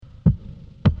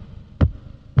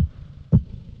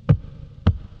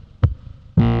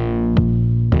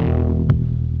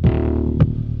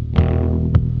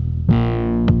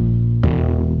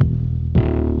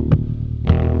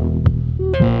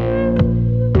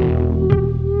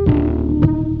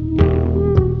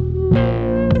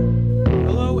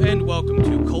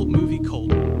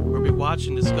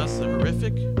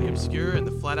obscure and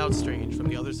the flat-out strange from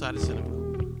the other side of cinema.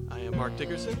 I am Mark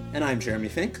Dickerson. And I'm Jeremy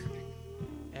Fink.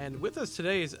 And with us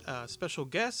today is a special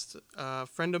guest, a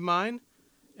friend of mine,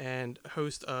 and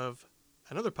host of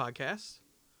another podcast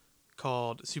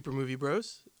called Super Movie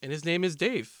Bros. And his name is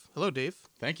Dave. Hello, Dave.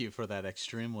 Thank you for that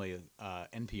extremely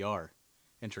NPR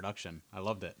introduction. I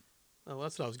loved it. Oh,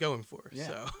 that's what I was going for. Yeah.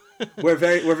 So We're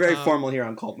very formal here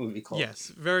on Cult Movie Cult. yes,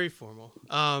 very formal.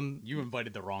 You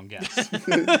invited the wrong guest.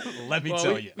 Let me Well,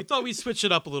 tell you. we thought we'd switch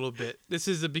it up a little bit. This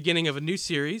is the beginning of a new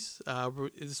series.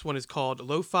 This one is called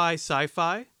Lo-Fi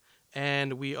Sci-Fi,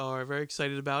 and we are very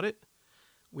excited about it.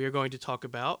 We are going to talk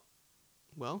about,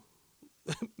 well,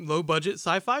 low-budget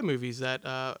sci-fi movies that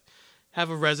have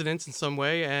a resonance in some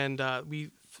way, and we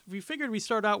figured we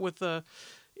start out with,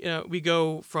 we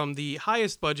go from the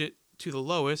highest budget to the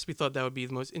lowest. We thought that would be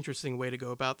the most interesting way to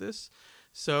go about this.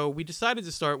 So we decided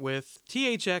to start with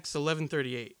THX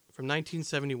 1138 from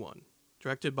 1971,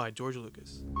 directed by George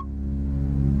Lucas.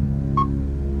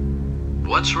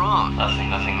 What's wrong? Nothing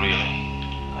really.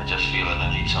 I just feel that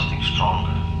I need something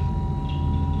stronger.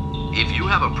 If you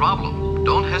have a problem,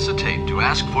 don't hesitate to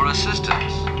ask for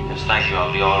assistance. Yes, thank you,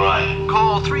 I'll be all right.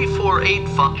 Call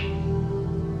 3485.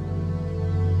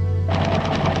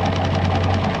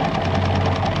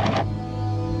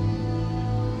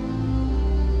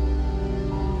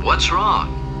 What's wrong?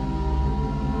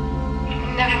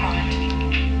 Never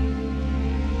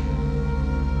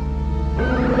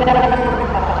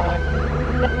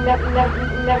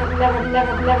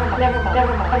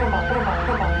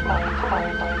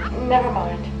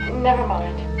mind. Never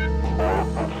mind.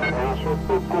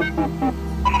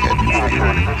 Can you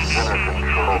feel this?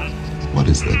 What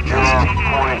is that, President?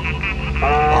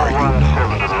 Are you now?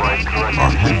 Or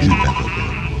have you ever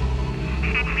been?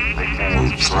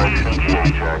 Move slowly.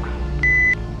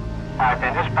 Alright,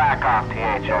 then just back off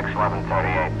THX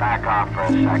 1138. Back off for a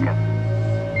second.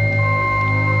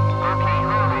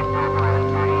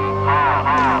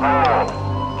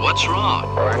 What's wrong?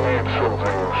 I need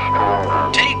something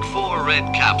stronger. Take 4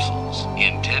 red capsules.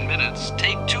 In 10 minutes,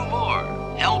 take 2 more.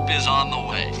 Help is on the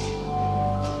way.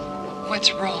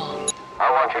 What's wrong?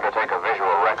 I want you to take a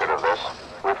visual record of this.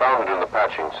 We found it in the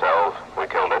patching cells. We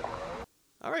killed it.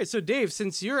 All right, so Dave,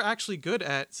 since you're actually good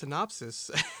at synopsis,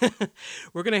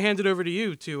 we're going to hand it over to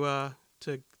you to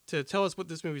tell us what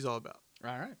this movie's all about.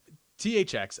 All right.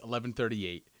 THX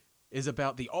 1138 is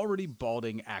about the already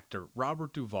balding actor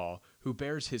Robert Duvall, who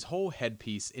bears his whole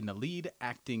headpiece in the lead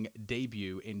acting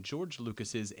debut in George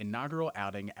Lucas's inaugural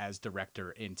outing as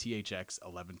director in THX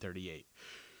 1138.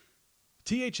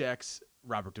 THX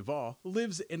Robert Duvall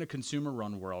lives in a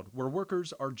consumer-run world where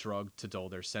workers are drugged to dull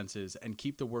their senses and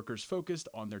keep the workers focused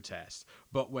on their tasks.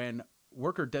 But when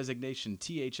worker designation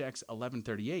THX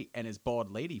 1138 and his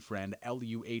bald lady friend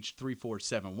LUH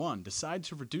 3471 decide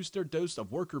to reduce their dose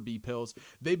of worker bee pills,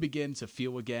 they begin to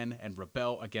feel again and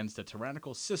rebel against a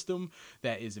tyrannical system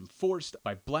that is enforced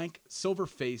by blank,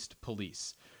 silver-faced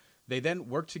police. They then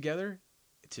work together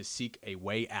to seek a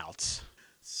way out.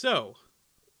 So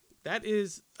that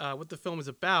is what the film is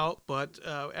about, but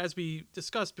as we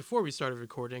discussed before we started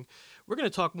recording, we're going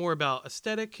to talk more about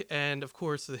aesthetic and, of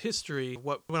course, the history,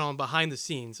 what went on behind the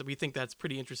scenes. We think that's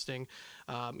pretty interesting,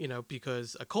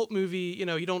 because a cult movie,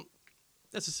 you don't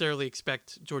necessarily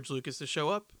expect George Lucas to show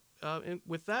up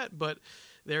with that, but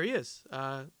there he is.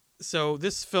 So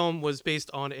this film was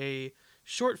based on a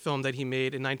short film that he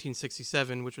made in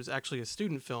 1967, which was actually a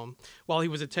student film, while he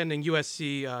was attending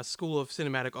USC School of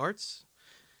Cinematic Arts.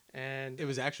 And it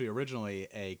was actually originally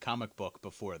a comic book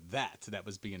before that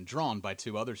was being drawn by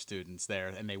 2 other students there,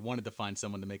 and they wanted to find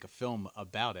someone to make a film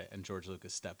about it, and George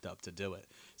Lucas stepped up to do it.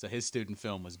 So his student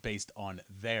film was based on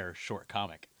their short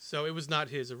comic. So it was not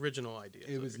his original idea.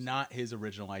 It was not his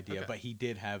original idea, Okay. But he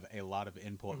did have a lot of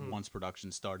input once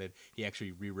production started. He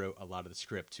actually rewrote a lot of the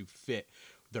script to fit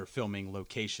their filming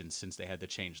locations, since they had to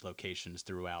change locations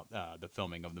throughout the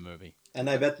filming of the movie. And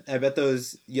I bet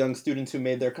those young students who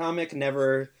made their comic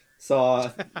never saw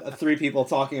 3 people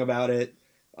talking about it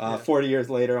 40 years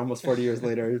later, almost 40 years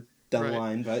later down the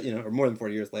line, but or more than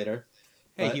 40 years later.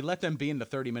 Hey, But he let them be in the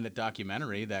 30-minute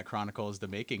documentary that chronicles the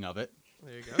making of it.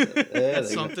 There you go.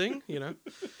 That's something,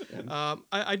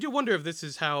 I do wonder if this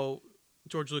is how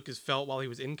George Lucas felt while he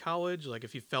was in college, like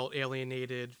if he felt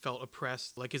alienated, felt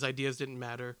oppressed, like his ideas didn't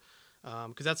matter.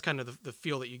 Because that's kind of the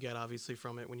feel that you get, obviously,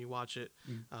 from it when you watch it.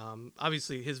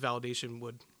 Obviously, his validation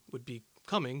would be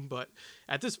coming, but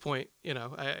at this point,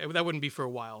 that wouldn't be for a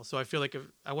while. So I feel like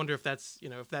I wonder if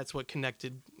that's what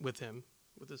connected with him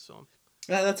with this film.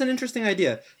 That's an interesting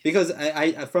idea, because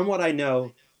I from what I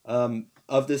know,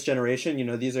 of this generation. You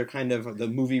know, these are kind of the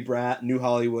movie brat, new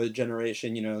Hollywood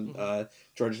generation. You know,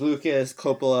 George Lucas,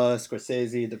 Coppola,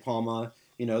 Scorsese, De Palma.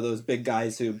 You know, those big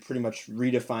guys who pretty much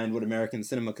redefined what American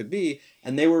cinema could be,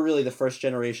 and they were really the first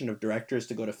generation of directors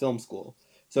to go to film school.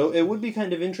 So it would be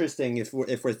kind of interesting if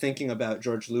we're thinking about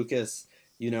George Lucas.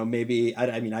 You know, maybe,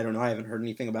 I mean, I don't know, I haven't heard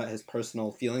anything about his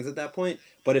personal feelings at that point,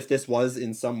 but if this was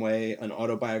in some way an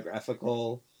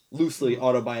loosely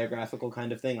autobiographical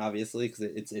kind of thing, obviously,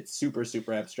 because it's super,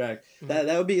 super abstract, that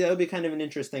would be kind of an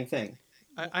interesting thing.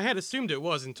 I had assumed it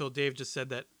was until Dave just said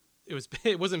that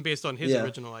it wasn't based on his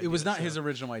original idea. It was not his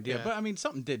original idea, but I mean,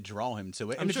 something did draw him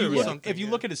to it. I'm And sure if you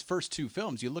look at his first two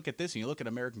films, you look at this and you look at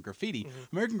American Graffiti.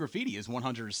 American Graffiti is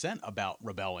 100% about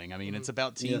rebelling. I mean, it's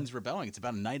about teens rebelling. It's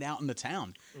about a night out in the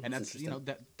town, and that's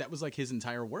that was like his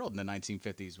entire world in the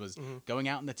 1950s was going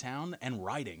out in the town and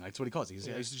riding. That's what he calls it.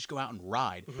 He used to just go out and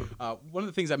ride. One of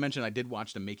the things I mentioned, I did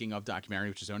watch the making of documentary,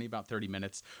 which is only about 30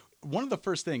 minutes. One of the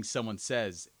first things someone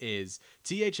says is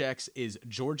THX is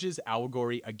George's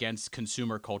allegory against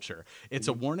consumer culture. It's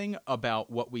a warning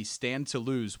about what we stand to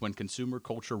lose when consumer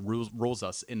culture rules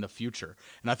us in the future.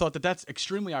 And I thought that that's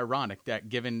extremely ironic that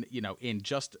given, you know, in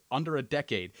just under a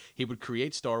decade, he would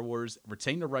create Star Wars,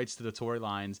 retain the rights to the toy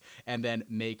lines, and then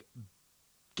make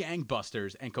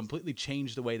gangbusters and completely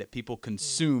change the way that people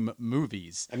consume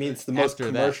movies. I mean, it's the most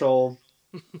commercial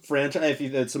franchise.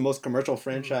 It's the most commercial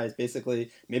franchise,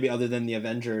 basically, maybe other than the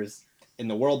Avengers in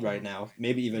the world right now.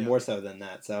 Maybe even more so than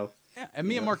that. So yeah, and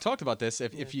me and Mark talked about this.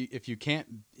 If you can't,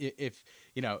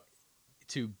 you know,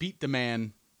 to beat the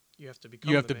man, you have to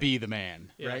be the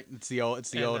man, right? It's the old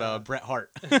Bret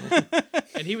Hart.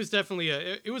 And he was definitely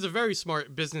it was a very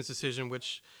smart business decision,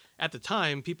 which at the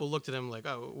time people looked at him like,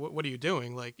 oh, what are you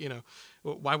doing? Like, you know,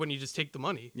 why wouldn't you just take the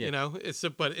money? You know,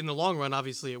 but in the long run,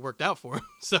 obviously it worked out for him.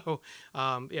 So,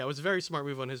 it was a very smart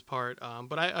move on his part.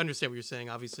 But I understand what you're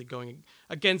saying, obviously going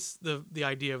against the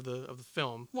idea of the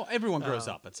film. Well, everyone grows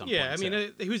up at some point. Yeah, I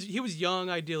mean, he was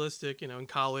young, idealistic, you know, in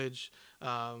college.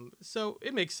 So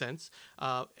it makes sense.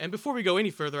 And before we go any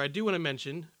further, I do want to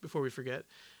mention, before we forget,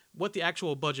 what the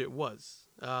actual budget was.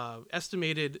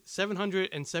 Estimated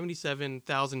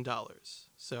 $777,000.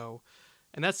 So,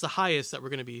 and that's the highest that we're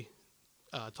going to be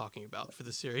talking about for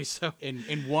the series. So,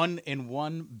 in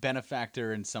one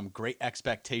benefactor and some great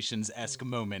expectations-esque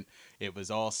moment, it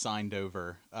was all signed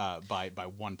over by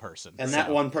one person. And that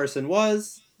one person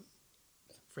was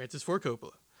Francis Ford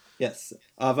Coppola. Yes,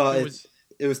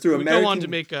 it was through American. Go on to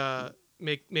make The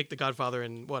Godfather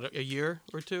in what, a year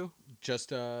or two. Just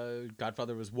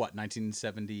Godfather was what,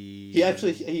 1970? He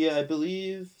I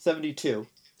believe 72.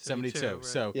 72. Right.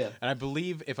 So, yeah. And I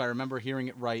believe, if I remember hearing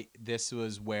it right, this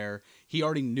was where he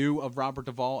already knew of Robert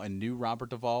Duvall and knew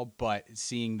Robert Duvall, but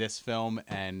seeing this film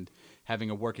and having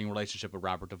a working relationship with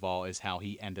Robert Duvall is how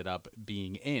he ended up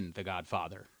being in The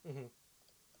Godfather. Mm-hmm.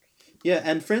 Yeah,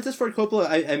 and Francis Ford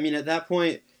Coppola, I mean, at that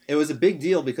point, it was a big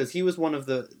deal because he was one of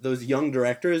those young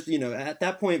directors. You know, at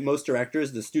that point, most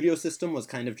directors, the studio system was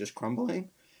kind of just crumbling.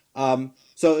 So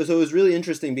it was really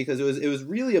interesting because it was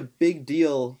really a big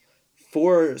deal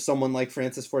for someone like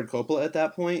Francis Ford Coppola at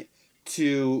that point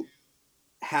to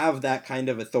have that kind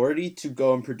of authority to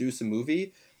go and produce a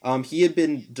movie. He had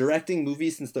been directing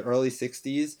movies since the early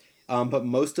 60s, but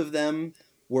most of them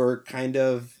were kind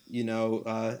of, you know,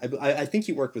 I think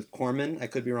he worked with Corman. I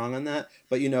could be wrong on that.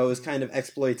 But, you know, it was kind of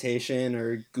exploitation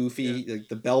or goofy, like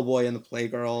The Bellboy and the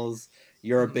Playgirls,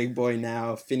 You're a Big Boy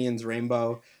Now, Finian's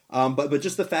Rainbow. But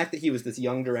just the fact that he was this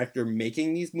young director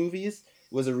making these movies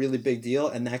was a really big deal.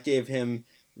 And that gave him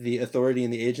the authority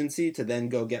and the agency to then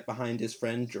go get behind his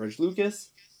friend George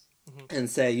Lucas and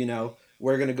say, you know,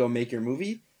 we're going to go make your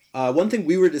movie. One thing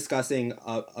we were discussing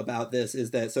about this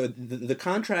is that, so the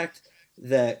contract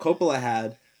that Coppola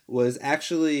had was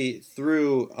actually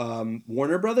through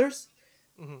Warner Brothers,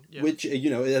 which, you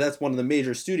know, that's one of the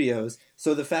major studios.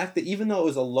 So the fact that even though it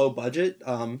was a low budget,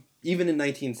 even in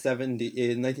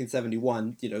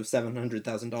 1971, you know,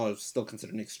 $700,000 was still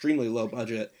considered an extremely low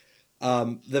budget.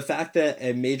 The fact that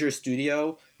a major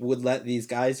studio would let these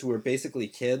guys who were basically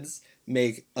kids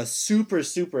make a super,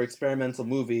 super experimental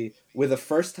movie with a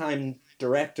first-time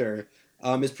director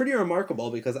is pretty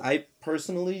remarkable, because I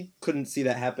personally couldn't see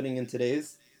that happening in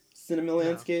today's cinema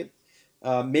landscape.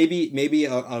 Maybe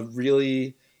a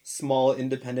really small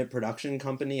independent production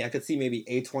company. I could see maybe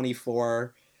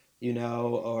A24, you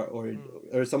know,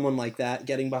 or someone like that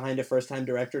getting behind a first-time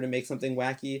director to make something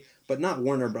wacky, but not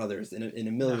Warner Brothers in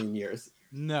a million years.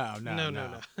 No.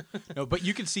 No, but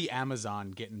you can see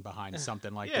Amazon getting behind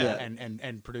something like that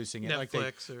and producing it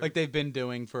Netflix like they've been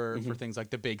doing for things like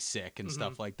The Big Sick and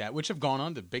stuff like that, which have gone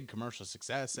on to big commercial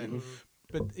success. And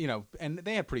But and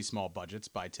they had pretty small budgets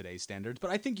by today's standards.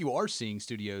 But I think you are seeing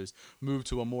studios move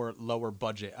to a more lower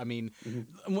budget. I mean,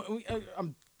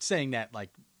 I'm saying that like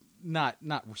not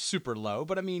super low,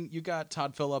 but I mean, you got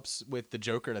Todd Phillips with The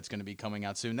Joker that's going to be coming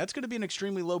out soon. That's going to be an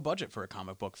extremely low budget for a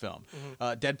comic book film.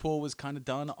 Deadpool was kind of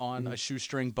done on a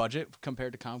shoestring budget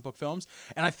compared to comic book films,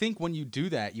 and I think when you do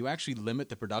that, you actually limit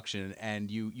the production and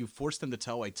you force them to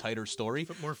tell a tighter story,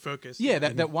 more focused. Yeah,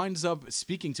 that winds up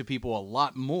speaking to people a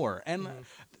lot more, and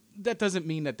that doesn't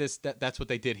mean that that's what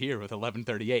they did here with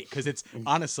 1138, because it's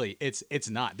honestly it's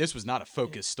not. This was not a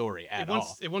focused story at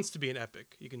all. It wants to be an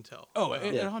epic. You can tell. Oh, it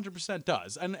 100%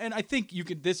 does, and I think you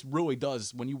could. This really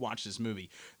does. When you watch this movie,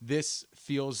 this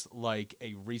feels like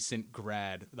a recent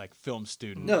grad, like film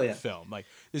student film. Like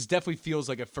this definitely feels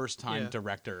like a first time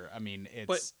director. I mean,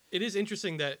 But it is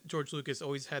interesting that George Lucas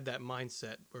always had that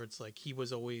mindset where it's like he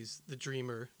was always the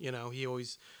dreamer. He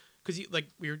always. Because like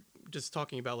we were just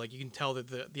talking about, like you can tell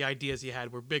that the ideas he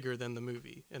had were bigger than the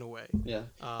movie in a way. Yeah,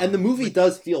 and the movie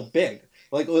does feel big.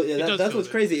 Like that's what's big.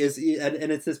 crazy is,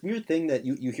 and it's this weird thing that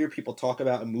you hear people talk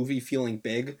about a movie feeling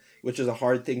big, which is a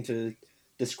hard thing to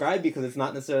describe because it's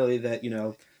not necessarily that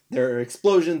there are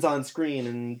explosions on screen,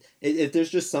 and if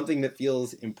there's just something that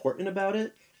feels important about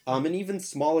it. And even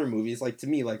smaller movies, like to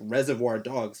me, like Reservoir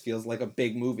Dogs feels like a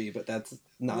big movie, but that's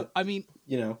not. I mean,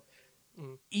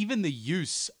 even the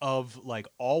use of like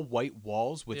all white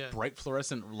walls with bright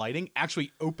fluorescent lighting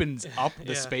actually opens up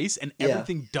the space, and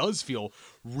everything does feel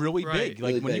really big.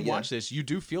 Like really when you watch this, you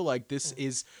do feel like this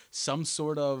is some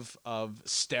sort of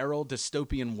sterile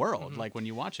dystopian world. Like when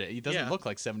you watch it, it doesn't look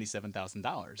like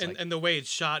 $77,000. And the way it's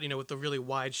shot, with the really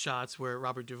wide shots where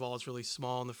Robert Duvall is really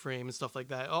small in the frame and stuff like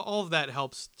that. All of that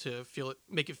helps to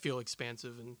make it feel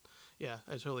expansive. And yeah,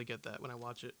 I totally get that when I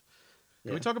watch it.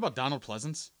 Can we talk about Donald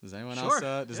Pleasance? Does anyone else?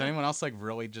 Anyone else like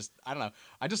really just? I don't know.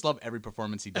 I just love every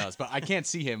performance he does, but I can't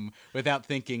see him without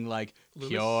thinking like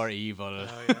pure evil. Oh,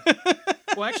 yeah.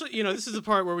 Well, actually, this is the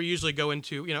part where we usually go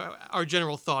into our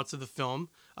general thoughts of the film.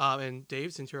 And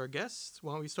Dave, since you're our guest,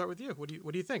 why don't we start with you? What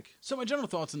do you think? So my general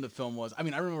thoughts in the film was, I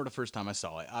mean, I remember the first time I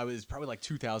saw it. I was probably like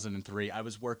 2003. I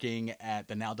was working at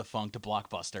the now defunct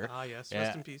Blockbuster. Ah, yes,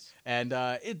 rest in peace. And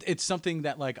it's something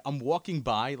that like I'm walking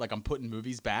by, like I'm putting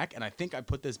movies back, and I think I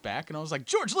put this back, and I was like,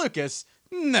 George Lucas.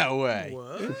 No way.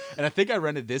 What? And I think I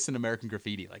rented this and American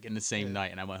Graffiti like in the same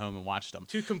night, and I went home and watched them.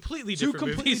 Two completely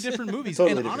different movies.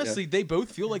 Totally and honestly, they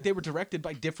both feel like they were directed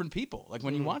by different people, like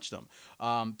when you watch them.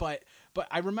 But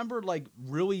I remember like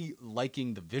really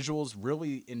liking the visuals,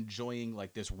 really enjoying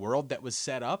like this world that was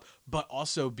set up, but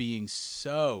also being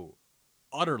so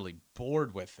utterly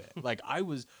bored with it. Like I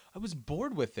was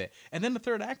bored with it. And then the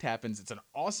third act happens. It's an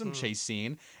awesome chase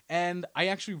scene, and I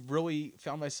actually really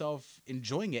found myself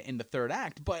enjoying it in the third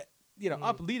act. But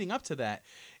leading up to that,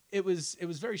 it was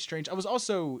very strange. I was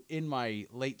also in my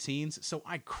late teens, so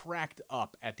I cracked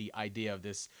up at the idea of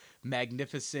this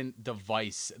magnificent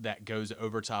device that goes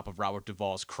over top of Robert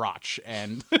Duvall's crotch,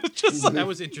 and just like, that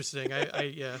was interesting.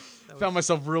 I found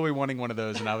myself really wanting one of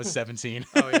those when I was 17.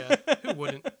 Oh yeah, who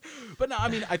wouldn't? But no, I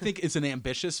mean, I think it's an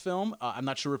ambitious film. I'm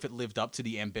not sure if it lived up to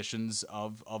the ambitions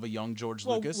of a young George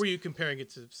Lucas. Were you comparing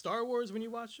it to Star Wars when you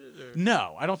watched it? Or?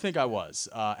 No, I don't think I was.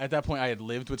 At that point, I had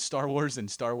lived with Star Wars, and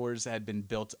Star Wars had been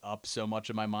built up so much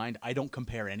in my mind. I don't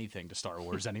compare anything to Star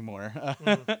Wars anymore.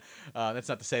 That's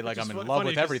not to say like I'm in love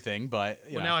with everything. But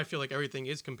now I feel like everything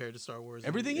is compared to Star Wars.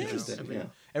 Everything is.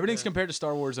 Everything's compared to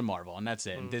Star Wars and Marvel, and that's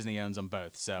it. And Disney owns them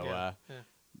both. So,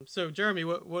 So Jeremy,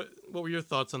 what were your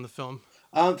thoughts on the film?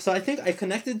 So I think I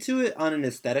connected to it on an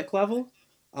aesthetic level.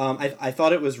 I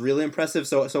thought it was really impressive.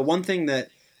 So one thing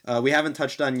that we haven't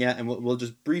touched on yet, and we'll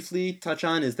just briefly touch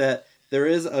on, is that there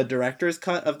is a director's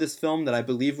cut of this film that I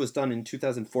believe was done in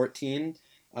 2014.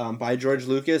 By George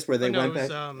Lucas, where they went back.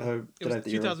 It was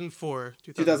 2004.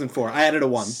 2004. I added a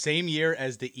 1. Same year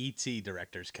as the E.T.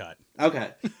 director's cut.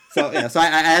 Okay, so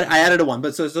I added a 1,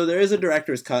 but so there is a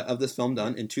director's cut of this film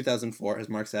done in 2004, as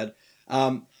Mark said,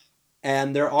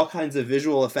 and there are all kinds of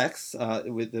visual effects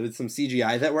with some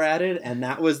CGI that were added, and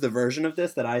that was the version of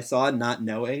this that I saw, not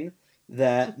knowing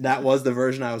that was the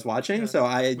version I was watching.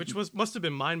 Yeah. Which must have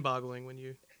been mind-boggling when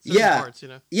you. Parts,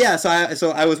 so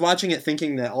I was watching it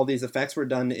thinking that all these effects were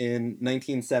done in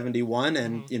 1971,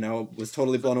 and was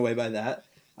totally blown away by that.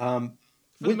 For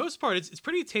the most part, it's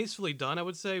pretty tastefully done, I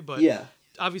would say, but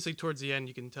obviously towards the end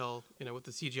you can tell, with the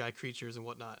CGI creatures and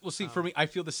whatnot. Well, see, for me, I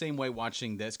feel the same way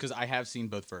watching this because I have seen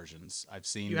both versions. Have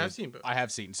seen both? I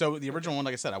have seen. So the original one,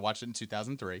 like I said, I watched it in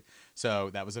 2003.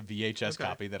 So that was a VHS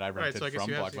copy that I rented from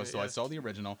Blockbuster. So I saw the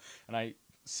original, and I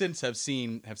since have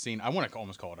seen. I want to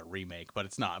almost call it a remake, but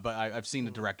it's not. But I've seen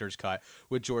the director's cut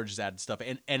with George's added stuff,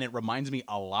 and it reminds me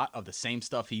a lot of the same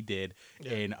stuff he did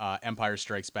in Empire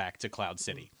Strikes Back to Cloud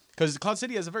City. Because Cloud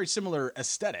City has a very similar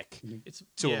aesthetic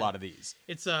to a lot of these.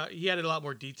 It's he added a lot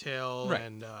more detail, right?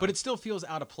 And but it still feels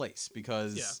out of place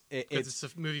because it's a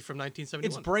movie from 1971.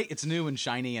 It's bright, it's new and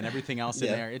shiny, and everything else in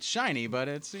there. It's shiny, but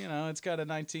it's it's got a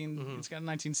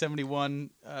 1971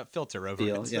 filter over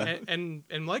it. So.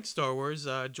 And like Star Wars,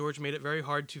 George made it very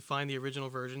hard to find the original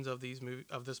versions of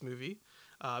this movie.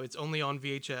 It's only on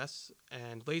VHS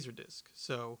and Laserdisc.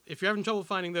 So if you're having trouble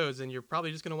finding those, then you're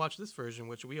probably just going to watch this version,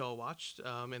 which we all watched.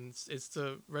 And it's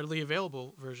the readily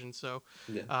available version. So,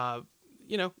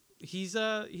 he's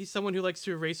someone who likes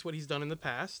to erase what he's done in the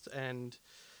past, and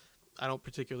I don't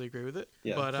particularly agree with it.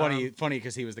 Yeah. But, funny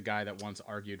because he was the guy that once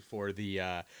argued for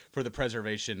the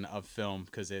preservation of film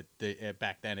because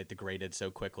back then it degraded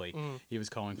so quickly. He was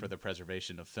calling for the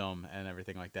preservation of film and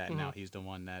everything like that. And now he's the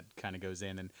one that kind of goes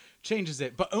in and changes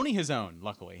it, but only his own.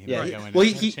 Luckily, he doesn't go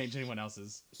in and change anyone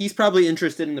else's. He's probably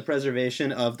interested in the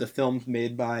preservation of the films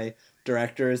made by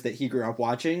directors that he grew up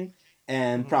watching,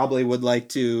 and probably would like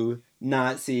to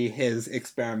not see his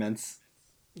experiments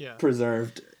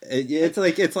preserved.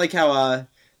 It's like how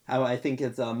I think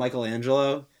it's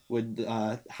Michelangelo would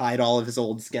hide all of his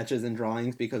old sketches and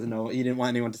drawings because he didn't want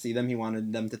anyone to see them. He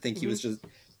wanted them to think he was just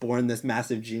born this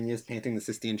massive genius painting the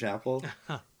Sistine Chapel.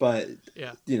 But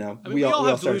we all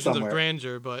have delusions of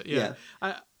grandeur. But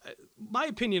my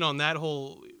opinion on that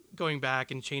whole going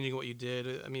back and changing what you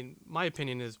did, I mean, my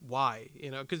opinion is why?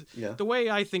 Because the way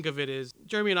I think of it is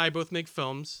Jeremy and I both make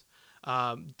films.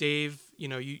 Dave,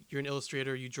 you're an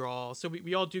illustrator, you draw, so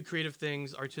we all do creative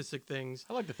things, artistic things.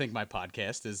 I like to think my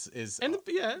podcast is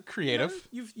creative.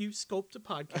 You sculpt a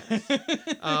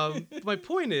podcast. My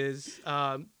point is,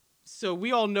 so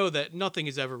we all know that nothing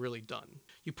is ever really done.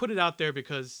 You put it out there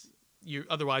because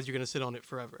otherwise you're going to sit on it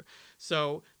forever.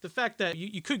 So the fact that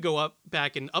you could go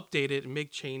back and update it and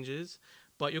make changes,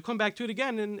 but you'll come back to it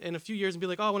again in a few years and be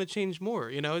like, oh, I want to change more.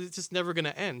 It's just never going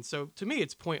to end. So to me,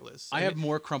 it's pointless. I have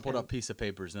more crumpled up piece of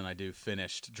papers than I do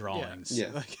finished drawings.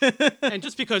 Yeah. And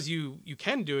just because you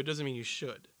can do it doesn't mean you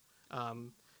should.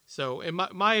 So in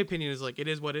my opinion is like, it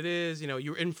is what it is.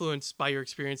 You're influenced by your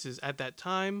experiences at that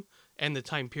time and the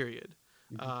time period.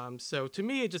 So to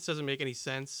me, it just doesn't make any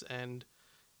sense. And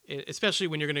especially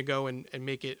when you're going to go and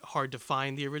make it hard to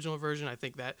find the original version. I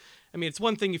think that, it's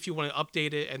one thing if you want to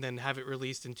update it and then have it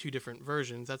released in two different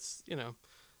versions. That's,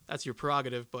 that's your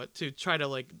prerogative. But to try to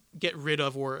like get rid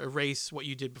of or erase what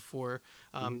you did before,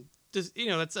 just,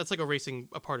 that's like erasing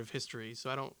a part of history. So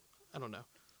I don't know.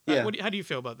 Yeah. How do you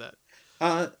feel about that?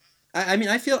 I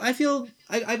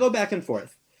go back and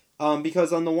forth.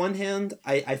 Because on the one hand,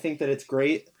 I think that it's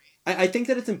great. I think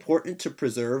that it's important to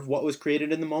preserve what was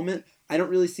created in the moment. I don't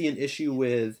really see an issue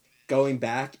with going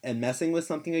back and messing with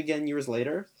something again years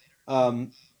later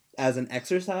as an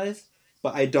exercise,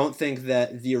 but I don't think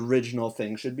that the original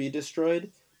thing should be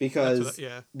destroyed because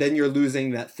then you're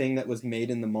losing that thing that was made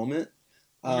in the moment.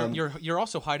 You're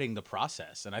also hiding the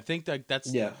process, and I think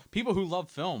that's people who love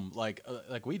film like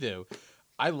we do.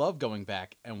 I love going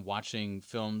back and watching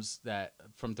films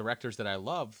from directors that I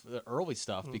love, the early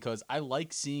stuff, because I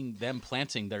like seeing them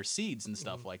planting their seeds and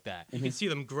stuff like that. You can see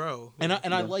them grow. And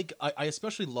I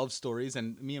especially love stories,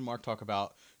 and me and Mark talk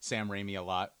about Sam Raimi a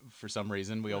lot for some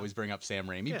reason. We always bring up Sam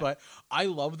Raimi, but I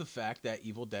love the fact that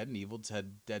Evil Dead and Evil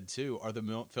Dead 2 are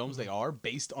the films they are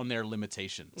based on their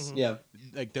limitations. Yeah.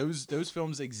 Like those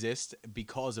films exist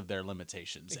because of their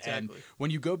limitations. Exactly. And when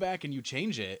you go back and you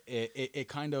change it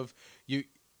kind of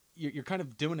you're kind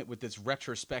of doing it with this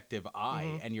retrospective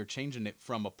eye, and you're changing it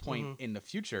from a point in the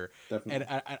future. Definitely.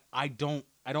 And I don't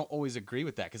always agree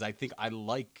with that because I think I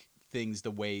like things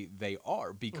the way they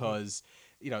are because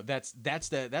that's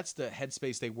the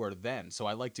headspace they were then. So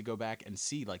I like to go back and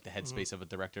see like the headspace of a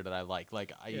director that I like.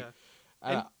 Like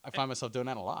I find myself doing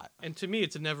that a lot. And to me,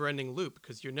 it's a never-ending loop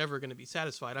because you're never going to be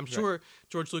satisfied. I'm sure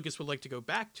George Lucas would like to go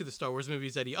back to the Star Wars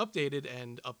movies that he updated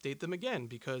and update them again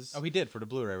because... Oh, he did for the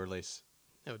Blu-ray release.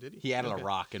 Oh, did he? He added a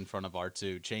rock in front of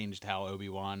R2, changed how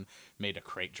Obi-Wan made a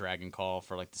crate dragon call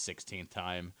for like the 16th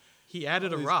time. He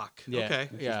added a rock. Yeah, okay.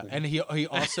 Yeah, and he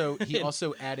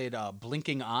also added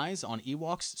blinking eyes on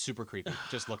Ewoks. Super creepy.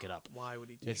 Just look it up. Why would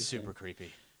he do that? It's super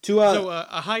creepy. So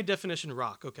a high definition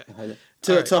rock. Okay.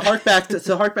 To hark back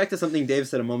to something Dave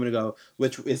said a moment ago,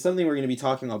 which is something we're going to be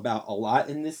talking about a lot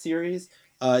in this series,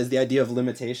 is the idea of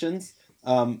limitations.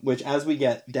 Which as we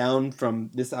get down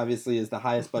from, this obviously is the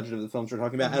highest budget of the films we're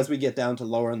talking about, as we get down to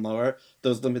lower and lower,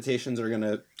 those limitations are going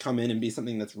to come in and be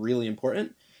something that's really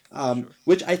important.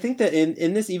 Which I think that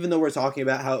in this, even though we're talking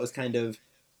about how it was kind of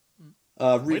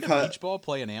Wait, a beach ball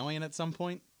play an alien at some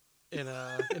point in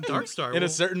Dark Star. in a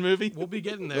certain movie. We'll be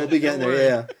getting there. We'll be getting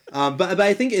there, yeah. But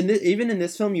I think even in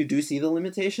this film, you do see the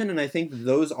limitation, and I think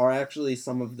those are actually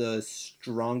some of the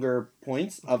stronger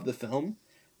points of the film.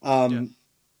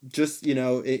 Just,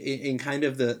 in kind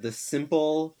of the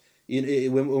simple,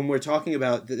 when we're talking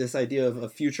about this idea of a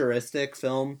futuristic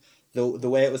film, the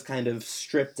way it was kind of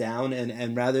stripped down,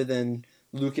 and rather than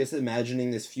Lucas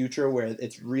imagining this future where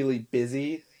it's really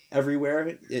busy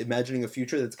everywhere, imagining a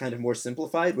future that's kind of more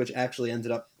simplified, which actually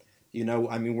ended up,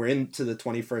 we're into the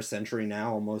 21st century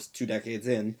now, almost 2 decades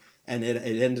in, and it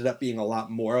ended up being a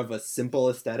lot more of a simple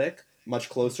aesthetic, much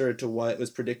closer to what was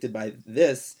predicted by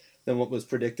this than what was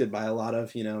predicted by a lot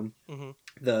of,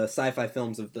 the sci-fi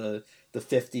films of the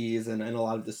 50s and a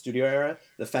lot of the studio era.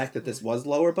 The fact that this was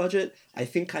lower budget, I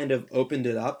think kind of opened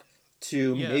it up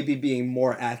to maybe being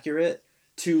more accurate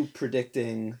to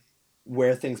predicting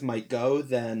where things might go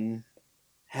than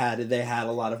had they had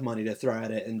a lot of money to throw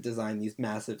at it and design these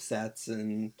massive sets.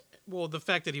 And well, the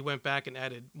fact that he went back and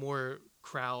added more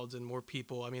crowds and more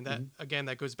people, I mean, that again,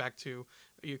 that goes back to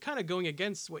you're kind of going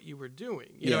against what you were doing.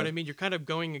 You know what I mean? You're kind of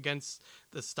going against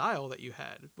the style that you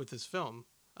had with this film.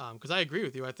 Because I agree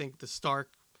with you. I think the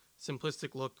stark,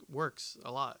 simplistic look works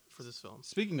a lot for this film.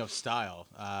 Speaking of style,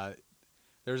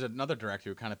 there's another director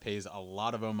who kind of pays a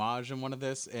lot of homage in one of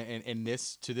this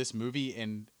to this movie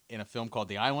in a film called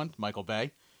The Island. Michael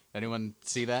Bay. Anyone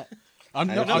see that? I'm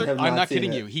not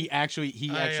kidding you. He actually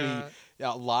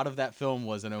a lot of that film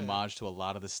was an homage to a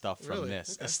lot of the stuff from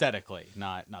this aesthetically,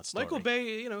 not story. Michael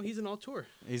Bay, he's an auteur.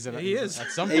 He is. At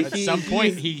some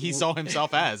point, he saw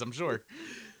himself as, I'm sure.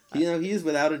 He is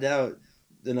without a doubt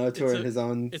an auteur in his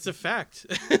own. It's a fact.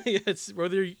 It's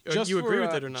whether you agree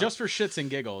with it or not. Just for shits and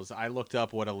giggles, I looked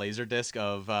up what a Laserdisc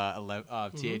of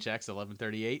THX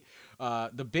 1138.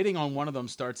 The bidding on one of them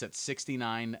starts at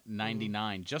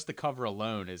 $69.99. Just the cover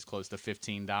alone is close to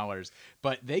 $15,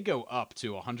 but they go up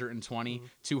to $120,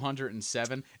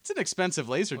 $207. It's an expensive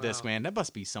Laserdisc, man. That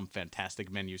must be some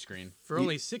fantastic menu screen. For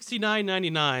only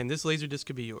 $69.99, this Laserdisc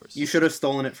could be yours. You should have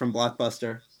stolen it from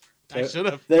Blockbuster. I should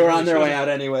have. They were on their way out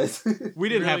anyways. We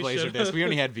didn't have Laserdisc. We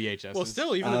only had VHS. Well,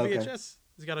 still, even the VHS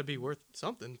has got to be worth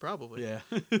something, probably. Yeah.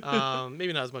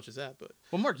 Maybe not as much as that, but.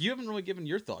 Well, Mark, you haven't really given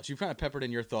your thoughts. You've kind of peppered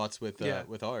in your thoughts with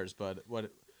ours, but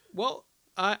what? Well,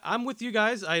 I'm with you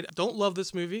guys. I don't love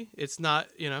this movie. It's not,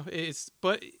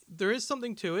 but there is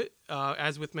something to it.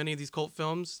 As with many of these cult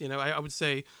films, I would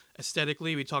say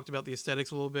aesthetically, we talked about the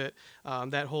aesthetics a little bit.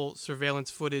 That whole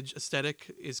surveillance footage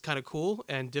aesthetic is kind of cool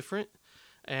and different.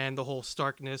 And the whole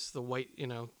starkness, the white,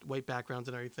 white backgrounds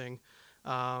and everything.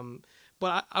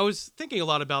 But I was thinking a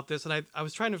lot about this, and I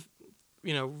was trying to,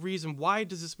 reason why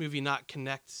does this movie not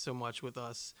connect so much with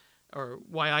us, or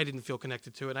why I didn't feel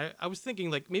connected to it. I was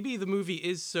thinking, like, maybe the movie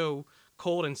is so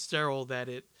cold and sterile that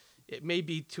it may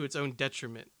be to its own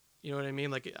detriment. You know what I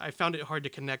mean? Like, I found it hard to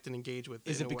connect and engage with.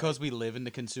 Is it because we live in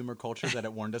the consumer culture that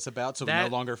it warned us about, so we no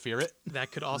longer fear it?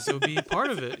 That could also be part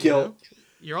of it. Guilt.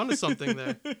 You're onto something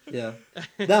there. Yeah.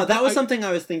 No, that was something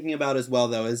I was thinking about as well,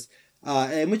 though,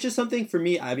 and which is something for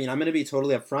me, I mean, I'm going to be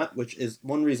totally upfront, which is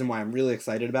one reason why I'm really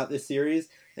excited about this series,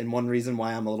 and one reason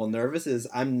why I'm a little nervous is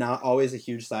I'm not always a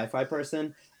huge sci-fi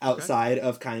person outside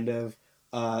of kind of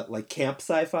like camp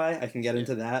sci-fi. I can get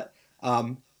into that.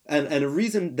 And a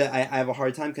reason that I have a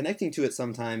hard time connecting to it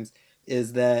sometimes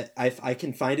is that I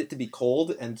can find it to be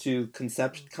cold and too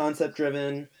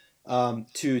concept-driven,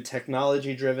 too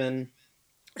technology-driven,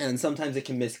 and sometimes it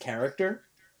can miss character.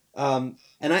 And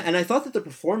I thought that the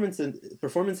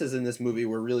performances in this movie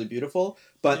were really beautiful,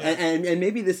 but and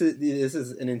maybe this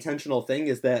is an intentional thing,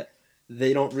 is that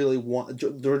they don't really want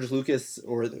George Lucas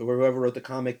or whoever wrote the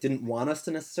comic didn't want us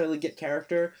to necessarily get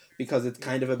character, because it's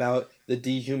kind of about the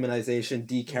dehumanization,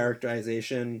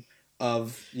 decharacterization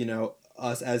of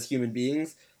us as human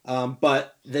beings.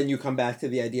 But then you come back to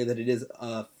the idea that it is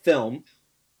a film.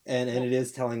 And it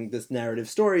is telling this narrative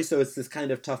story, so it's this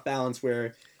kind of tough balance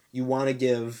where you want to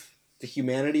give the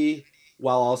humanity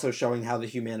while also showing how the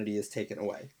humanity is taken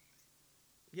away.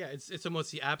 Yeah, it's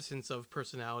almost the absence of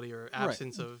personality or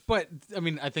absence of. But I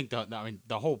mean, I think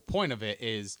the whole point of it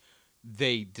is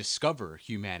they discover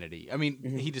humanity. I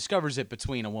mean, he discovers it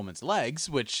between a woman's legs,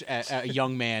 which a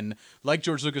young man like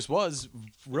George Lucas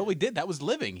really did. That was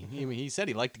living. I mean, he said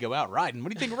he liked to go out riding.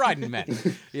 What do you think riding meant?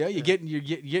 You get in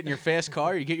your fast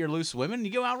car, you get your loose women,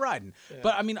 you go out riding. Yeah.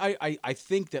 But I mean, I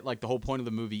think that like the whole point of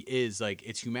the movie is like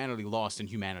it's humanity lost and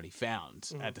humanity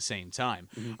found at the same time.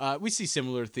 We see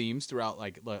similar themes throughout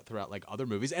other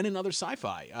movies and in other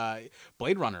sci-fi.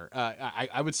 Blade Runner.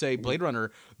 I would say Blade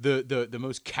Runner, the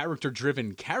most character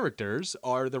character-driven characters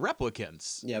are the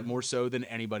replicants, more so than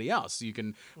anybody else.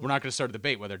 We're not going to start a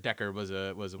debate whether Deckard was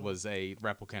a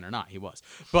replicant or not. He was,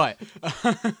 but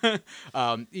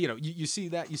you see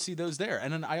those there,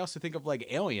 and then I also think of like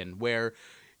Alien, where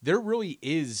there really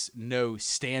is no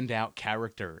standout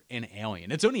character in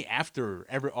Alien. It's only after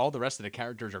all the rest of the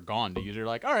characters are gone that you're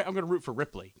like, all right, I'm going to root for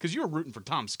Ripley, because you were rooting for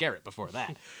Tom Skerritt before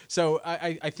that. So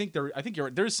I think you're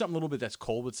right. There's something a little bit that's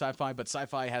cold with sci-fi, but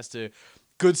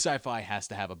good sci-fi has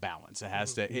to have a balance.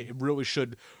 It really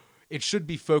should. It should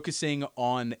be focusing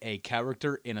on a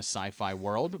character in a sci-fi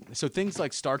world. So things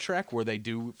like Star Trek, where they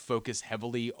do focus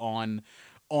heavily on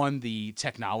the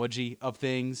technology of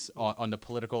things, on the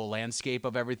political landscape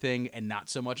of everything, and not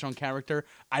so much on character,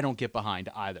 I don't get behind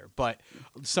either. But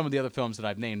some of the other films that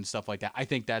I've named and stuff like that, I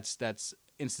think that's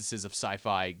instances of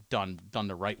sci-fi done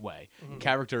the right way.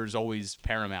 Character is always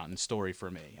paramount in story for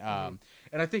me. And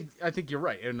I think you're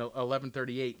right. In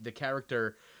 1138, the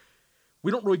character,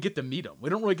 we don't really get to meet him.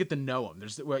 We don't really get to know him.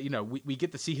 We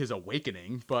get to see his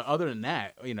awakening, but other than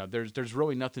that, there's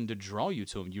really nothing to draw you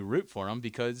to him. You root for him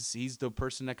because he's the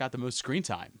person that got the most screen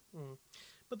time.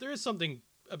 But there is something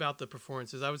about the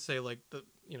performances. I would say like the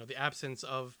absence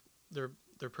of their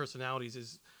personalities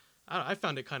is, I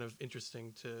found it kind of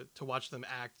interesting to watch them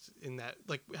act in that,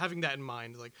 like having that in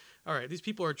mind, like, all right, these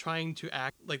people are trying to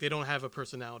act like they don't have a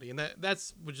personality, and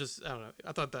that's just, I don't know,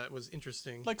 I thought that was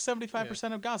interesting. Like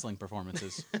 75% of Gosling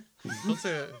performances. Don't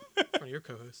say that in front of your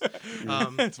co-host.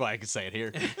 That's why I could say it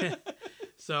here.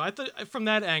 So I thought from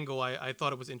that angle, I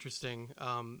thought it was interesting,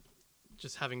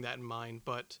 just having that in mind.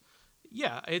 But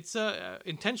yeah, it's a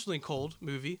intentionally cold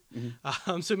movie,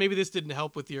 so maybe this didn't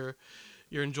help with your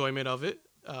enjoyment of it,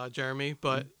 Jeremy,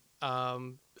 but I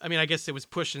mean, I guess it was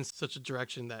pushed in such a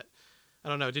direction that, I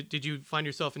don't know, did you find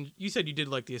yourself in, you said you did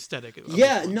like the aesthetic of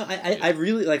I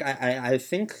really like, I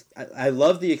think I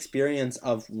love the experience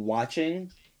of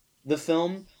watching the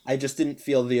film. I just didn't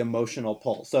feel the emotional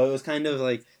pull, so it was kind of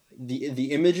like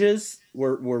the images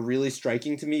were really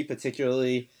striking to me,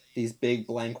 particularly these big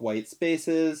blank white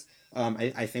spaces.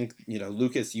 I think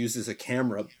Lucas uses a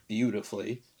camera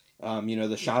beautifully.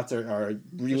 The shots are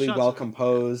really well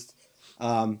composed,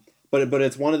 but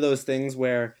it's one of those things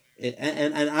where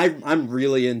I'm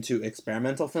really into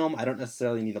experimental film. I don't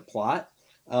necessarily need a plot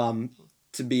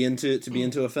to be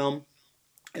into a film.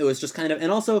 It was just kind of,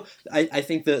 and also I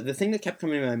think the thing that kept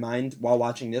coming to my mind while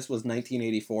watching this was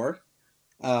 1984,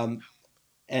 and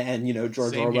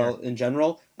George Same Orwell here. in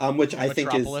general, which I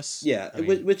think Metropolis.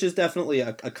 is which is definitely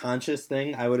a conscious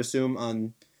thing, I would assume,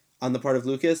 on the part of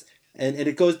Lucas. And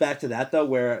it goes back to that, though,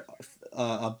 where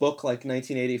a book like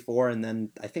 1984, and then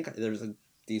I think there's a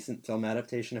decent film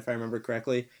adaptation, if I remember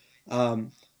correctly,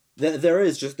 there's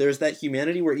that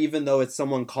humanity where even though it's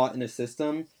someone caught in a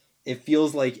system, it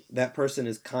feels like that person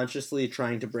is consciously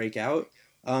trying to break out.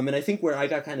 And I think where I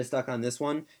got kind of stuck on this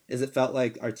one is it felt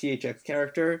like our THX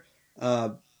character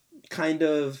kind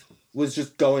of was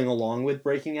just going along with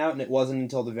breaking out, and it wasn't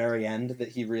until the very end that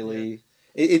he really... Yeah.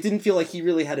 It didn't feel like he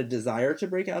really had a desire to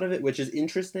break out of it, which is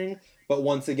interesting. But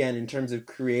once again, in terms of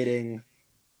creating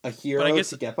a hero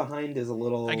to get behind is a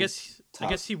little tough. I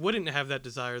guess he wouldn't have that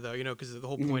desire, though, because the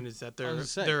whole point is that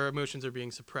their emotions are being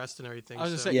suppressed and everything. I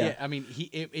was just saying, I mean,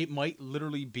 it might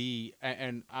literally be,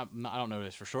 and I don't know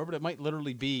this for sure, but it might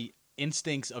literally be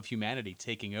instincts of humanity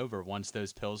taking over once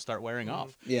those pills start wearing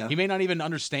off. Yeah. He may not even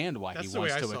understand why That's he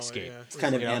wants to I escape. It's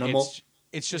kind of animal.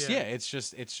 It's just it's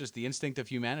just the instinct of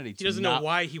humanity. He doesn't know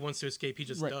why he wants to escape. He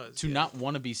just does. To not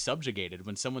want to be subjugated.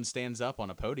 When someone stands up on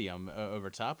a podium over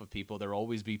top of people, there will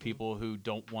always be people who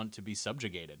don't want to be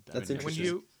subjugated. That's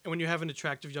interesting. When you have an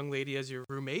attractive young lady as your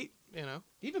roommate,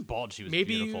 even bald, she was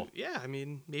maybe beautiful. I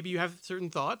mean, maybe you have certain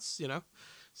thoughts,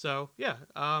 So yeah,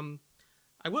 I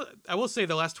will say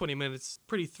the last 20 minutes,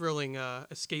 pretty thrilling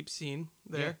escape scene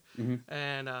there,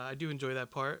 and I do enjoy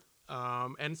that part.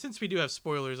 And since we do have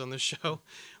spoilers on this show,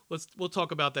 we'll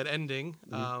talk about that ending.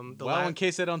 In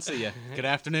case I don't see you, good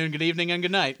afternoon, good evening, and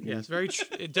good night. Yeah, it's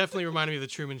it definitely reminded me of the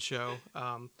Truman Show.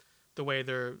 The way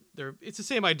it's the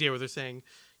same idea where they're saying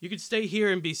you could stay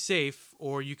here and be safe,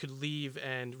 or you could leave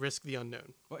and risk the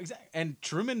unknown. Well, exactly. And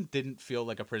Truman didn't feel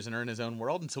like a prisoner in his own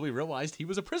world until he realized he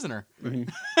was a prisoner. Right.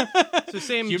 So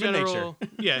same human general,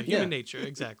 nature. Yeah, human nature,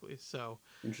 exactly. So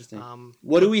interesting.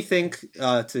 What do we think?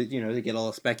 To get a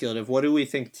little speculative, what do we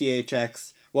think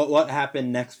THX? What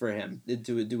happened next for him?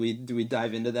 Do we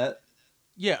dive into that?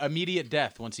 Yeah, immediate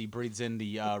death once he breathes in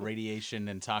the radiation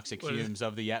and toxic fumes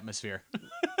of the atmosphere.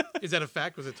 Is that a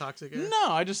fact? Was it toxic?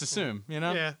 No, I just assume,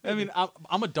 Yeah. I mean,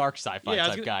 I'm a dark sci-fi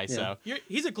type guy, so...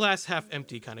 He's a glass half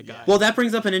empty kind of guy. Well, that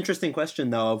brings up an interesting question,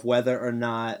 though, of whether or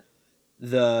not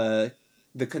the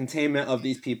the containment of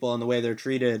these people and the way they're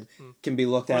treated can be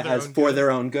looked at as for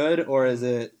their own good, or is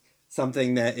it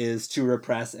something that is to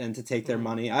repress and to take their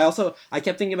money? I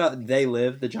kept thinking about They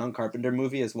Live, the John Carpenter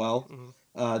movie as well.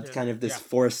 Kind of this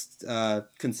forced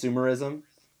consumerism.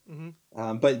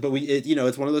 But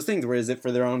it's one of those things where, is it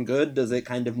for their own good? Does it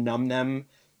kind of numb them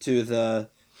to the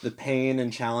pain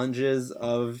and challenges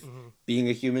of being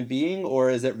a human being, or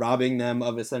is it robbing them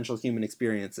of essential human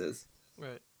experiences?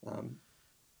 Right.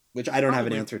 Which I don't have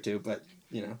an answer to, but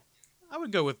I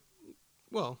would go with.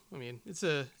 Well, I mean, it's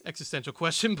a existential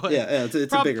question, but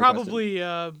it's a bigger probably.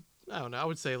 question. I don't know. I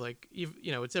would say, like,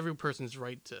 it's every person's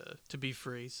right to be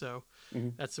free. So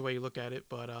that's the way you look at it.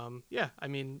 But I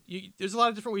mean, there's a lot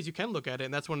of different ways you can look at it,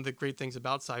 and that's one of the great things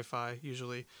about sci-fi.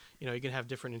 Usually, you can have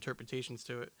different interpretations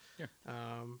to it. Yeah.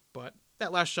 But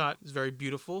that last shot is very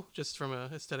beautiful, just from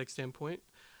an aesthetic standpoint.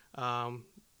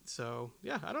 So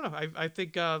yeah, I don't know. I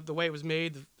think the way it was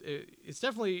made, it's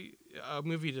definitely a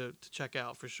movie to check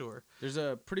out for sure. There's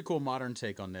a pretty cool modern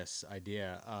take on this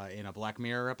idea in a Black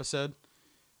Mirror episode.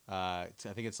 I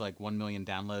think it's like 1 million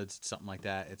downloads, something like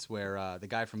that. It's where the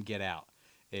guy from Get Out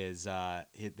is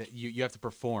you have to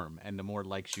perform, and the more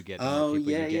likes you get, the more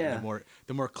people you get,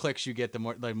 the more clicks you get, the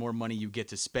more money you get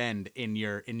to spend in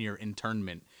your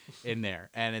internment in there.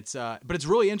 And it's but it's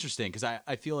really interesting because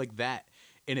I feel like that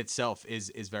in itself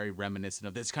is very reminiscent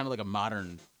of this. It's kind of like a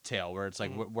modern tale where it's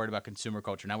like we're worried about consumer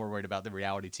culture. Now we're worried about the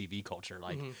reality TV culture,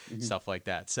 like stuff like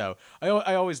that. So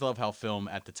I always love how film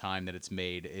at the time that it's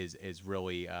made is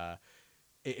really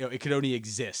it could only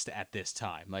exist at this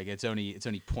time. Like it's only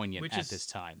poignant at this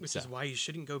time. Which is why you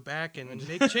shouldn't go back and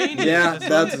make changes.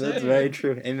 That's very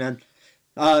true. Amen.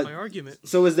 My argument.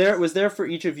 So was there for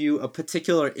each of you a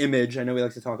particular image? I know we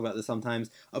like to talk about this sometimes.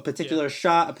 A particular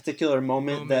shot, a particular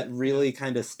moment that really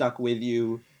kind of stuck with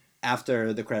you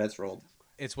after the credits rolled.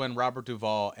 It's when Robert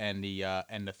Duvall and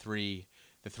the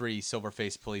three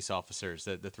silver-faced police officers,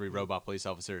 the three robot police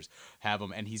officers, have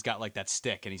him, and he's got like that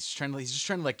stick, and he's just trying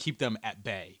to like keep them at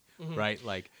bay. Right,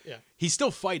 like he's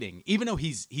still fighting, even though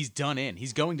he's done in.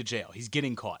 He's going to jail. He's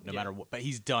getting caught no matter what, but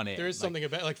he's done in. There is something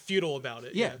about like futile about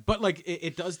it. Yeah, but like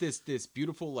it does this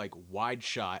beautiful like wide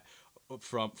shot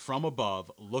from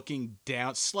above, looking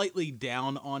down, slightly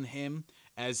down on him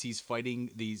as he's fighting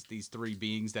these three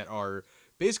beings that are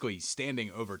basically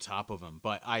standing over top of him.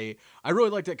 But I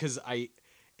really like that because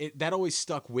that always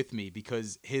stuck with me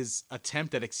because his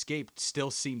attempt at escape still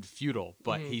seemed futile,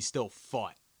 but he still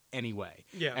fought anyway.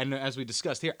 Yeah. And as we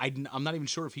discussed here, I'm not even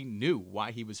sure if he knew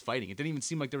why he was fighting. It didn't even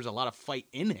seem like there was a lot of fight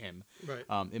in him. Right.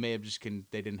 It may have just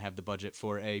they didn't have the budget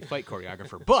for a fight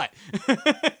choreographer, but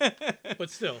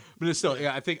still. But it's still,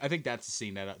 I think that's the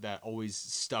scene that always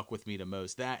stuck with me the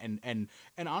most. That and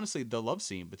honestly, the love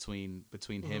scene between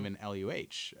him and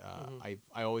LUH. I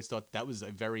always thought that was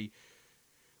a very,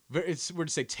 it's weird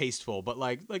to say tasteful, but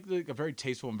like a very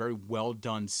tasteful and very well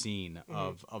done scene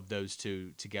of those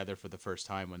two together for the first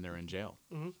time when they're in jail.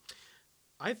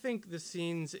 I think the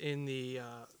scenes in the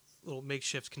little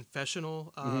makeshift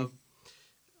confessional,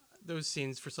 those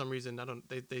scenes for some reason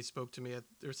they spoke to me.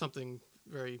 There was something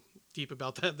very deep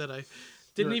about that I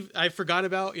didn't even I forgot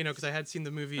about, because I had seen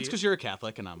the movie. It's because you're a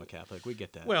Catholic and I'm a Catholic. We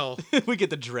get that. Well, we get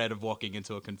the dread of walking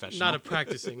into a confessional. Not a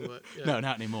practicing, but no,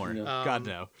 not anymore. No. God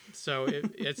no. So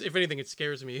it's if anything, it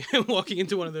scares me walking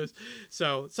into one of those.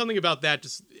 So something about that,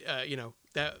 just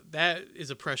that is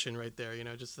oppression right there.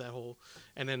 Just that whole,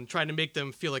 and then trying to make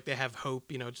them feel like they have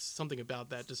hope. Just something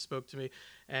about that just spoke to me.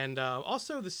 And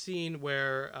also the scene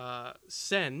where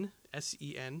Sen,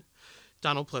 S-E-N,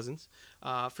 Donald Pleasance,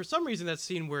 for some reason that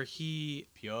scene where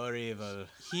pure evil,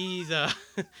 he's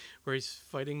where he's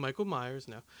fighting Michael Myers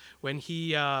now, when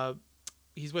he's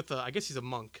with I guess he's a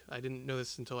monk. I didn't know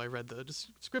this until I read the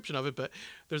description of it, but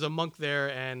there's a monk there,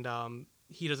 and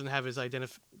he doesn't have his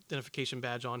identification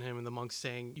badge on him, and the monk's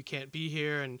saying you can't be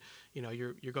here, and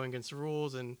you're going against the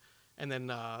rules, and then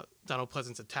Donald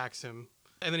Pleasance attacks him.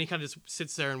 And then he kind of just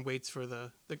sits there and waits for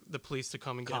the police to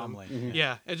come and get him.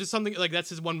 Yeah, it's just something like that's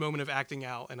his one moment of acting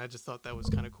out, and I just thought that was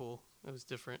kind of cool. It was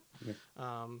different,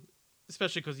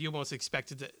 especially because you almost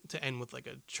expected it to end with like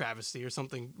a travesty or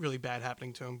something really bad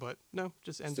happening to him, but no,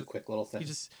 just ends. Just a quick little thing. He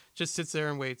just sits there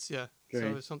and waits. Yeah. Sure.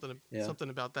 So there's something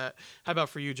about that. How about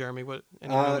for you, Jeremy? What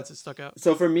any moments that stuck out?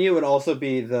 So for me, it would also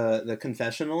be the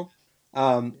confessional.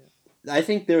 I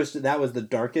think that was the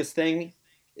darkest thing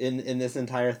in this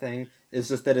entire thing. It's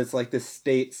just that it's like this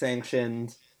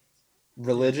state-sanctioned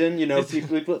religion,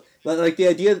 people like the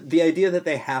idea that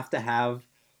they have to have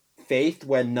faith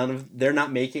when they're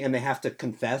not making, and they have to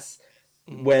confess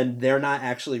when they're not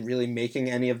actually really making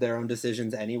any of their own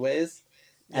decisions anyways,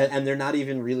 and they're not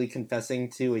even really confessing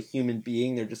to a human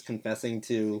being. They're just confessing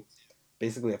to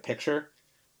basically a picture.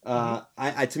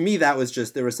 To me, that was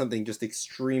just, there was something just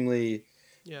extremely,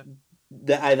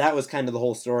 that was kind of the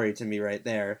whole story to me right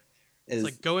there. It's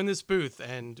like, go in this booth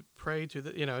and pray to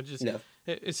the,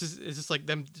 it's just like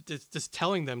them just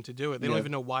telling them to do it. They don't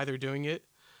even know why they're doing it.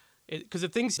 Because the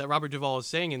things that Robert Duvall is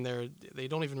saying in there, they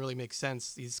don't even really make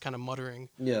sense. He's kind of muttering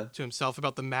to himself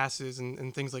about the masses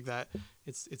and things like that.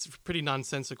 It's pretty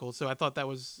nonsensical. So I thought that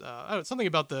was something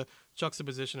about the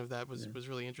juxtaposition of that was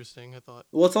really interesting, I thought.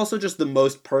 Well, it's also just the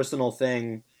most personal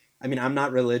thing. I mean, I'm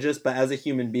not religious, but as a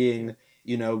human being,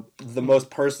 the most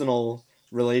personal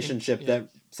relationship that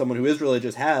someone who is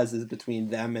religious has is between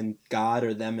them and God,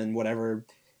 or them and whatever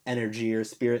energy or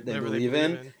spirit they believe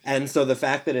in. And so the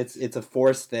fact that it's a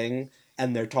forced thing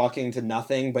and they're talking to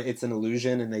nothing, but it's an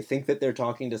illusion, and they think that they're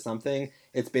talking to something,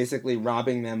 it's basically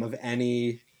robbing them of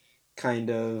any kind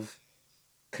of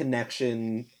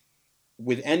connection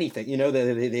with anything.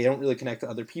 They don't really connect to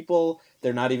other people.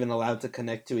 They're not even allowed to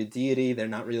connect to a deity. They're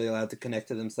not really allowed to connect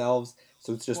to themselves.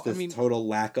 So it's just total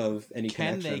lack of any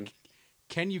connection.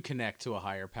 Can you connect to a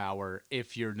higher power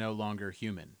if you're no longer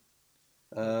human?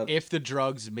 If the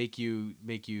drugs make you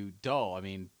dull, I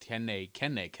mean, can they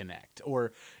connect?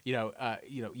 Or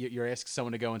you're asking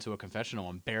someone to go into a confessional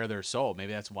and bare their soul.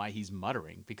 Maybe that's why he's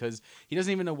muttering, because he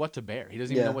doesn't even know what to bear. He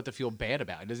doesn't even know what to feel bad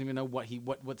about. He doesn't even know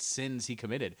what sins he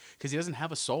committed, because he doesn't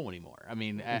have a soul anymore. I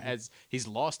mean, as he's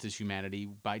lost his humanity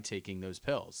by taking those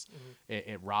pills,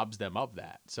 it robs them of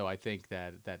that. So I think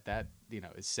that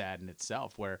is sad in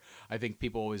itself, where I think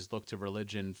people always look to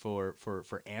religion for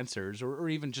answers, or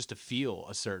even just to feel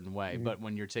a certain way. But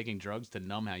when you're taking drugs to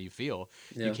numb how you feel,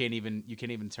 you can't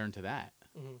even turn to that.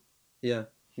 Yeah,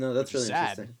 no, that's really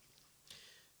sad. Interesting.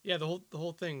 Yeah, the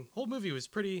whole movie was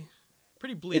pretty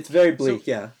bleak. It's very bleak.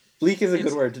 Bleak is a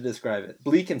good word to describe it.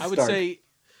 Bleak and stark.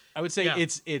 I would say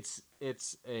it's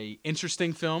a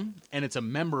interesting film, and it's a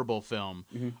memorable film,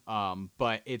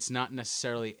 but it's not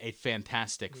necessarily a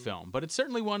fantastic film. But it's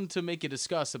certainly one to make you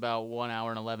discuss about 1 hour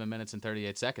and 11 minutes and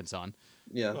 38 seconds on.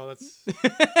 Yeah. Well,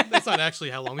 that's not actually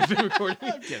how long we've been recording.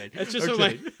 I'm kidding. That's just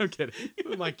I'm kidding.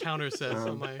 What my counter says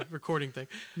on my recording thing.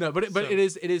 No, but it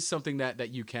is something that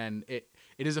you can. It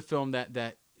is a film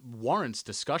that warrants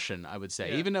discussion, I would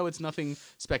say. Even though it's nothing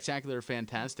spectacular or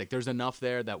fantastic, there's enough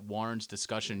there that warrants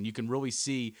discussion. You really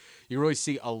see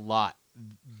a lot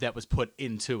that was put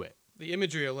into it. The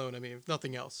imagery alone, I mean, if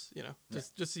nothing else,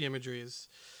 just the imagery is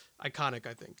iconic,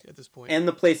 I think, at this point. And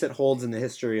the place it holds in the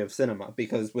history of cinema,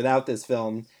 because without this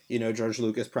film, George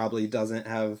Lucas probably doesn't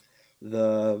have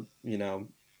the,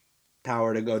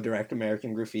 power to go direct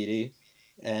American Graffiti.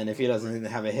 And if he doesn't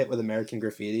have a hit with American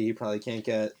Graffiti, he probably can't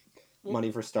get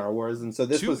money for Star Wars. And so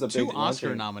this was a big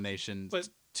Oscar nominations.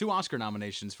 Two Oscar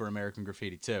nominations for American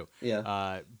Graffiti too.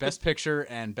 Yeah. Best Picture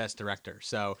and Best Director.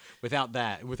 So without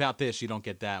this, you don't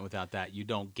get that. Without that, you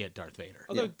don't get Darth Vader.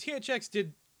 Although THX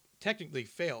did technically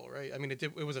fail, right? I mean,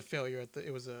 it was a failure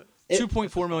it was a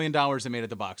 $2.4 million it made at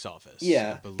the box office.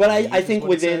 Yeah, but I think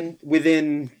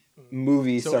within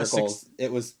movie circles,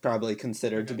 it was probably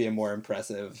considered to be a more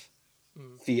impressive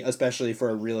feat, especially for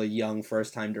a really young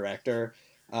first-time director.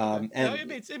 And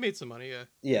it made some money,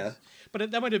 yeah. But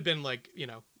that might have been like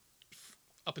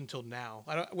up until now.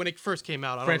 When it first came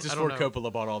out, Francis Ford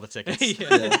Coppola bought all the tickets.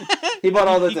 He bought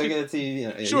all the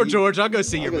tickets. Sure, George, I'll go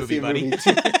see your movie, buddy.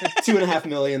 2.5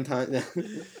 million times.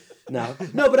 No,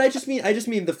 but I just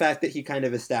mean the fact that he kind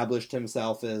of established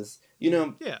himself as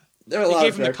there are a lot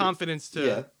gave of him the confidence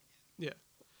to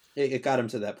It got him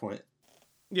to that point.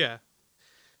 Yeah.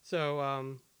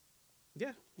 So you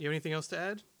have anything else to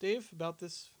add, Dave, about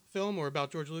this film or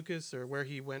about George Lucas or where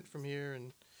he went from here?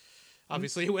 And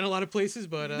obviously he went a lot of places,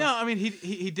 but no, I mean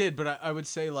he did, but I would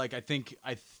say like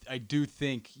I do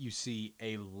think you see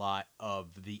a lot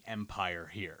of the empire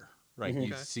here, right?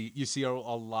 You see a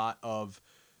lot of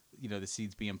the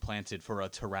seeds being planted for a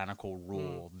tyrannical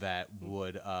rule that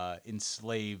would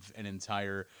enslave an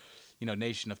entire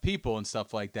nation of people and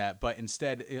stuff like that. But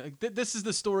instead, this is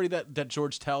the story that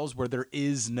George tells, where there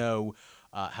is no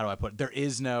how do I put it? There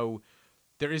is no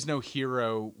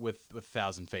hero with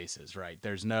 1,000 faces, right?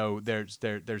 There's no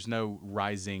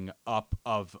rising up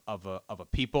of a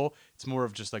people. It's more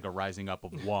of just like a rising up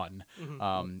of one.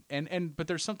 But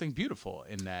there's something beautiful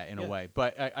in that in a way.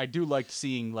 But I do like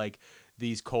seeing like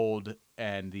these cold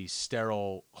and these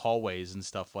sterile hallways and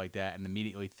stuff like that, and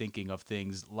immediately thinking of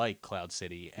things like Cloud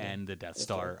City and the Death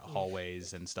Star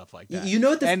hallways and stuff like that.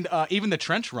 And even the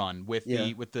trench run with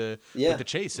the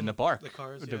chase in the bark. The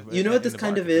cars, what this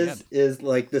kind of is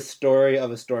like the story of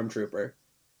a stormtrooper.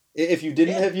 If you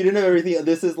didn't have everything,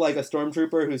 this is like a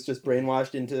stormtrooper who's just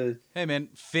brainwashed into. Hey man,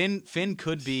 Finn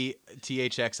could be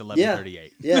THX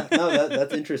 1138. Yeah, no,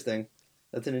 that's interesting.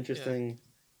 That's an interesting.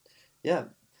 Yeah.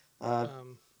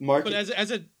 Mark, but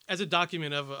as a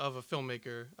document of a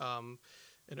filmmaker,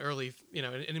 an early,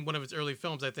 in one of his early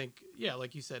films, I think,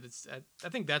 like you said, I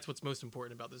think that's what's most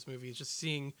important about this movie is just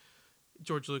seeing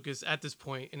George Lucas at this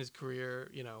point in his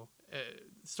career,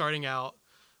 starting out,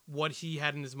 what he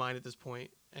had in his mind at this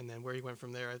point, and then where he went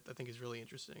from there. I think is really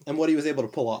interesting. And what he was able to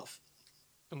pull off.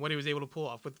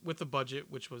 With the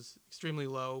budget, which was extremely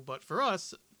low, but for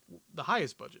us, the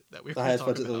highest budget that we're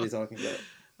talking about.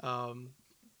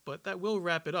 But that will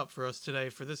wrap it up for us today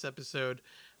for this episode.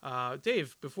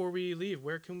 Dave, before we leave,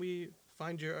 where can we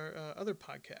find your other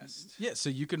podcast? Yeah, so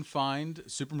you can find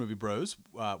Super Movie Bros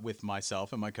with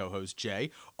myself and my co-host Jay.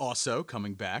 Also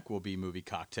coming back will be Movie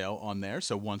Cocktail on there.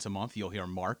 So once a month you'll hear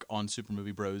Mark on Super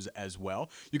Movie Bros as well.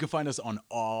 You can find us on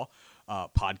all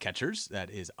podcatchers.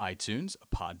 That is iTunes,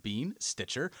 Podbean,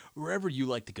 Stitcher, wherever you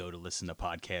like to go to listen to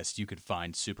podcasts. You can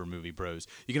find Super Movie Bros.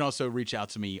 You can also reach out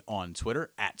to me on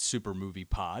Twitter at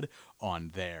SuperMoviePod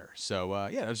on there. So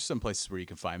there's just some places where you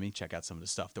can find me. Check out some of the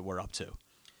stuff that we're up to.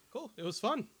 Cool. It was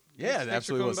fun. Yeah, it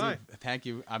absolutely was. Thank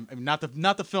you. I'm not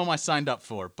the film I signed up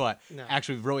for, but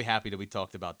actually really happy that we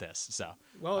talked about this. So,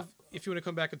 well, if you want to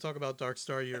come back and talk about Dark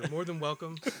Star, you're more than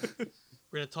welcome.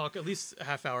 We're going to talk at least a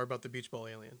half hour about the Beach Ball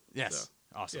Alien. Yes. So,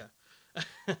 awesome.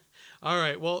 Yeah. All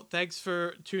right. Well, thanks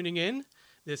for tuning in.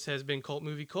 This has been Cult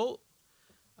Movie Cult.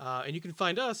 And you can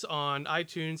find us on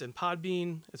iTunes and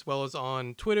Podbean, as well as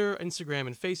on Twitter, Instagram,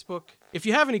 and Facebook. If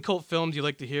you have any cult films you'd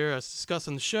like to hear us discuss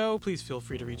on the show, please feel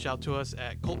free to reach out to us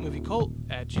at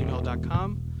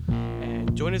cultmoviecult@gmail.com.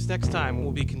 And join us next time.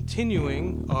 We'll be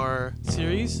continuing our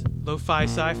series, Lo-Fi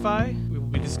Sci-Fi. We will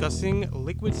be discussing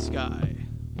Liquid Sky.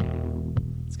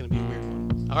 It's going to be a weird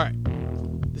one. All right.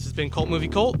 This has been Cult Movie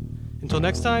Cult. Until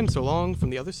next time, so long from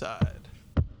the other side.